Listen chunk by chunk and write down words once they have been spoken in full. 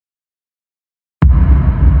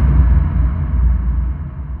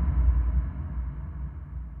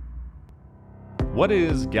What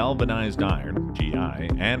is galvanized iron,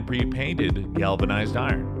 GI, and pre-painted galvanized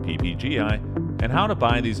iron, PPGI, and how to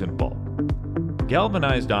buy these in bulk?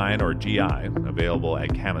 Galvanized iron, or GI, available at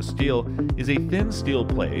CamaSteel, is a thin steel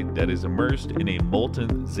plate that is immersed in a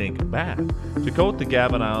molten zinc bath to coat the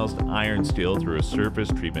galvanized iron steel through a surface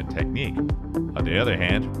treatment technique. On the other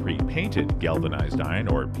hand, pre-painted galvanized iron,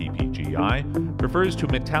 or PPGI, refers to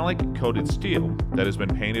metallic coated steel that has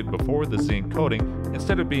been painted before the zinc coating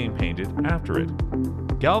instead of being painted after it.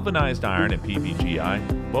 Galvanized iron and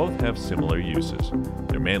PPGI both have similar uses.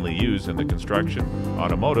 They're mainly used in the construction,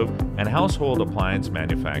 automotive, and household appliance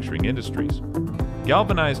manufacturing industries.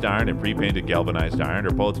 Galvanized iron and pre-painted galvanized iron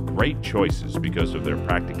are both great choices because of their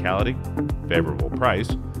practicality, favorable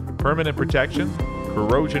price, permanent protection,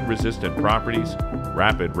 corrosion-resistant properties,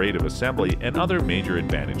 rapid rate of assembly, and other major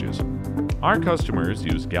advantages. Our customers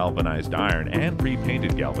use galvanized iron and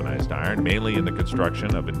pre-painted galvanized iron mainly in the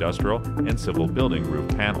construction of industrial and civil building roof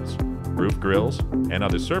panels, roof grills, and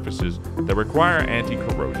other surfaces that require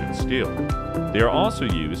anti-corrosion steel. They are also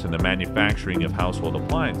used in the manufacturing of household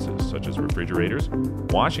appliances such as refrigerators,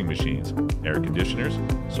 washing machines, air conditioners,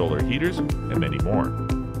 solar heaters, and many more.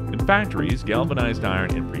 In factories, galvanized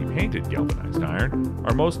iron and pre-painted galvanized iron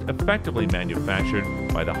are most effectively manufactured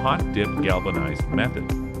by the hot dip galvanized method.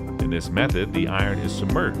 In this method, the iron is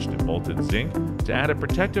submerged in molten zinc to add a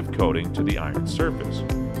protective coating to the iron surface.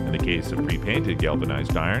 In the case of pre-painted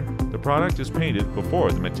galvanized iron, the product is painted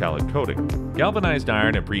before the metallic coating. Galvanized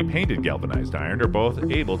iron and pre-painted galvanized iron are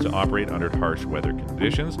both able to operate under harsh weather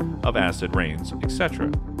conditions of acid rains,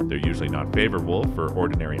 etc. They're usually not favorable for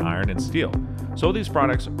ordinary iron and steel, so these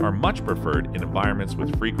products are much preferred in environments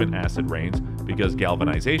with frequent acid rains because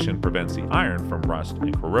galvanization prevents the iron from rust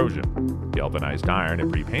and corrosion. Galvanized iron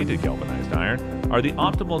and pre-painted galvanized iron are the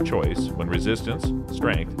optimal choice when resistance,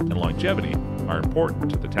 strength, and longevity are important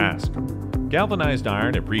to the task. Galvanized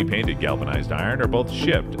iron and pre-painted galvanized iron are both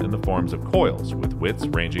shipped in the forms of coils with widths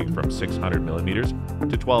ranging from 600 mm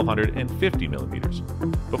to 1250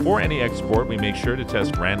 mm. Before any export, we make sure to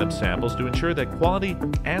test random samples to ensure that quality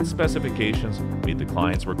and specifications meet the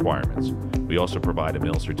client's requirements. We also provide a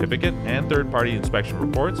mill certificate and third-party inspection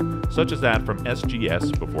reports, such as that from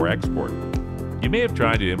SGS before export. You may have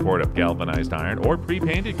tried to import a galvanized iron or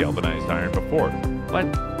pre-painted galvanized iron before, but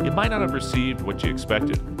you might not have received what you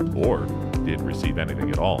expected, or didn't receive anything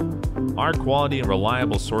at all. Our quality and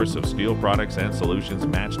reliable source of steel products and solutions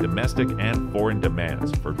match domestic and foreign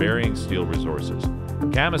demands for varying steel resources.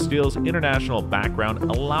 CamaSteel's international background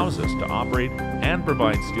allows us to operate and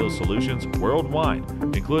provide steel solutions worldwide,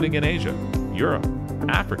 including in Asia, Europe,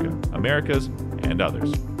 Africa, Americas, and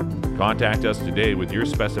others. Contact us today with your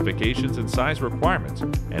specifications and size requirements,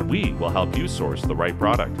 and we will help you source the right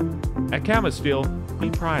product. At CamaSteel, we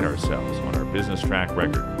pride ourselves on our business track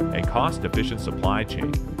record and cost-efficient supply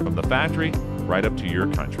chain from the factory right up to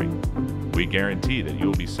your country. We guarantee that you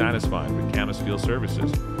will be satisfied with CamaSteel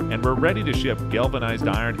services, and we're ready to ship galvanized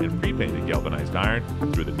iron and pre-painted galvanized iron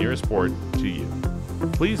through the nearest port to you.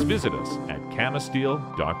 Please visit us at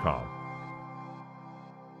CamaSteel.com.